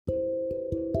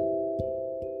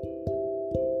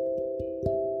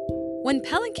When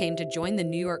Pelé came to join the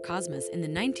New York Cosmos in the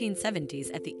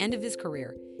 1970s at the end of his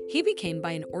career, he became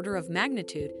by an order of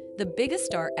magnitude the biggest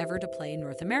star ever to play in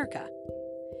North America.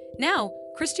 Now,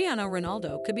 Cristiano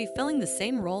Ronaldo could be filling the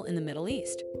same role in the Middle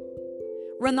East.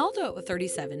 Ronaldo, at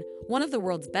 37, one of the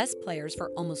world's best players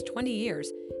for almost 20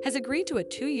 years, has agreed to a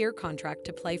 2-year contract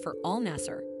to play for Al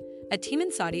Nassr, a team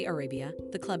in Saudi Arabia,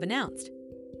 the club announced.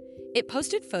 It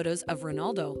posted photos of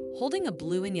Ronaldo holding a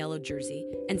blue and yellow jersey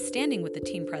and standing with the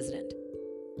team president.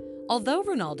 Although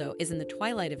Ronaldo is in the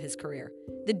twilight of his career,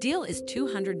 the deal is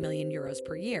 €200 million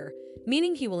per year,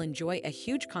 meaning he will enjoy a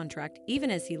huge contract even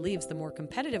as he leaves the more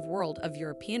competitive world of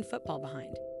European football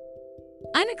behind.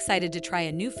 "I'm excited to try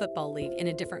a new football league in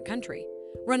a different country,"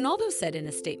 Ronaldo said in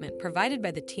a statement provided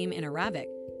by the team in Arabic.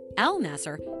 "Al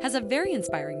Nassr has a very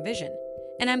inspiring vision,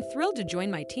 and I'm thrilled to join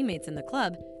my teammates in the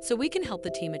club so we can help the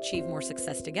team achieve more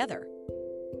success together."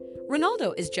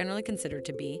 Ronaldo is generally considered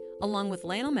to be, along with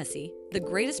Lionel Messi, the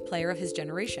greatest player of his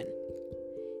generation.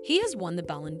 He has won the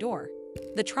Ballon d'Or,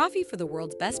 the trophy for the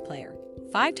world's best player,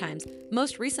 5 times,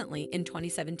 most recently in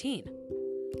 2017.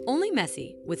 Only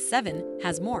Messi, with 7,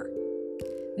 has more.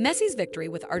 Messi's victory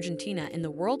with Argentina in the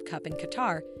World Cup in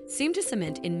Qatar seemed to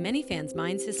cement in many fans'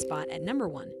 minds his spot at number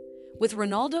 1, with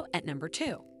Ronaldo at number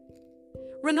 2.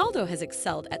 Ronaldo has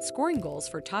excelled at scoring goals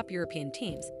for top European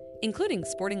teams, including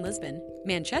Sporting Lisbon,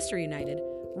 Manchester United,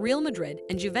 Real Madrid,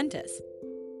 and Juventus.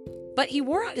 But he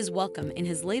wore out his welcome in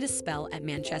his latest spell at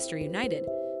Manchester United,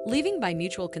 leaving by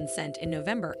mutual consent in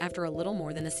November after a little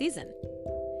more than a season.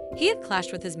 He had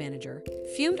clashed with his manager,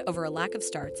 fumed over a lack of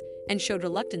starts, and showed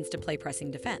reluctance to play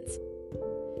pressing defense.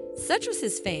 Such was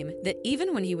his fame that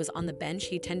even when he was on the bench,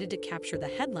 he tended to capture the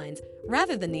headlines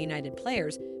rather than the United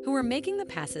players who were making the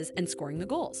passes and scoring the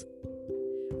goals.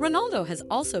 Ronaldo has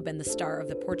also been the star of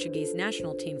the Portuguese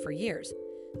national team for years,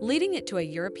 leading it to a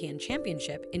European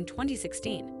Championship in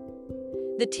 2016.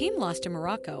 The team lost to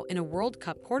Morocco in a World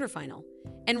Cup quarterfinal,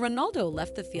 and Ronaldo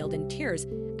left the field in tears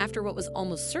after what was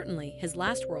almost certainly his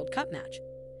last World Cup match.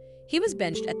 He was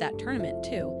benched at that tournament,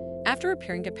 too, after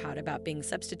appearing to pout about being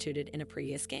substituted in a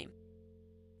previous game.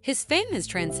 His fame has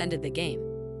transcended the game.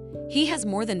 He has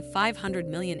more than 500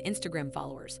 million Instagram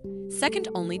followers, second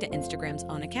only to Instagram's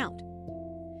own account.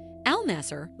 Al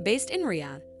Nassr, based in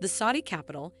Riyadh, the Saudi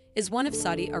capital, is one of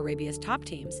Saudi Arabia's top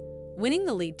teams, winning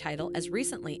the league title as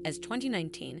recently as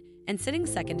 2019 and sitting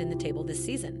second in the table this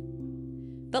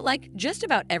season. But like just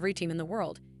about every team in the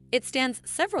world, it stands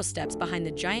several steps behind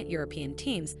the giant European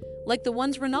teams, like the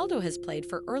ones Ronaldo has played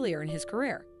for earlier in his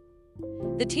career.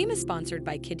 The team is sponsored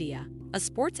by Qiddiya, a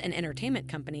sports and entertainment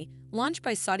company launched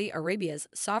by Saudi Arabia's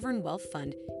sovereign wealth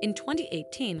fund in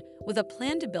 2018 with a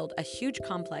plan to build a huge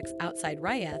complex outside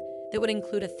Riyadh that would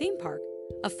include a theme park,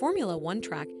 a Formula One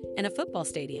track, and a football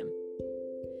stadium.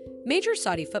 Major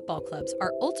Saudi football clubs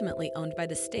are ultimately owned by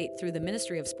the state through the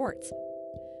Ministry of Sports.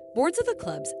 Boards of the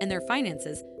clubs and their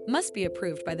finances must be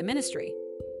approved by the ministry.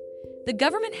 The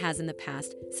government has in the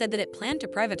past said that it planned to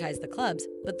privatize the clubs,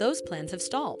 but those plans have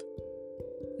stalled.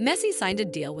 Messi signed a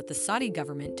deal with the Saudi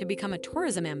government to become a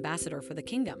tourism ambassador for the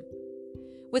kingdom.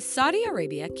 With Saudi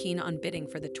Arabia keen on bidding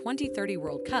for the 2030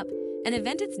 World Cup, an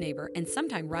event its neighbor and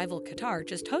sometime rival Qatar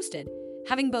just hosted,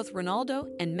 having both Ronaldo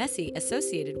and Messi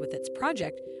associated with its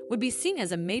project would be seen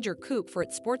as a major coup for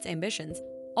its sports ambitions,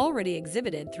 already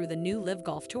exhibited through the new Live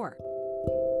Golf Tour.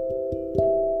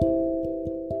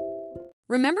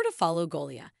 Remember to follow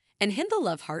Golia and hit the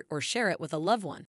love heart or share it with a loved one.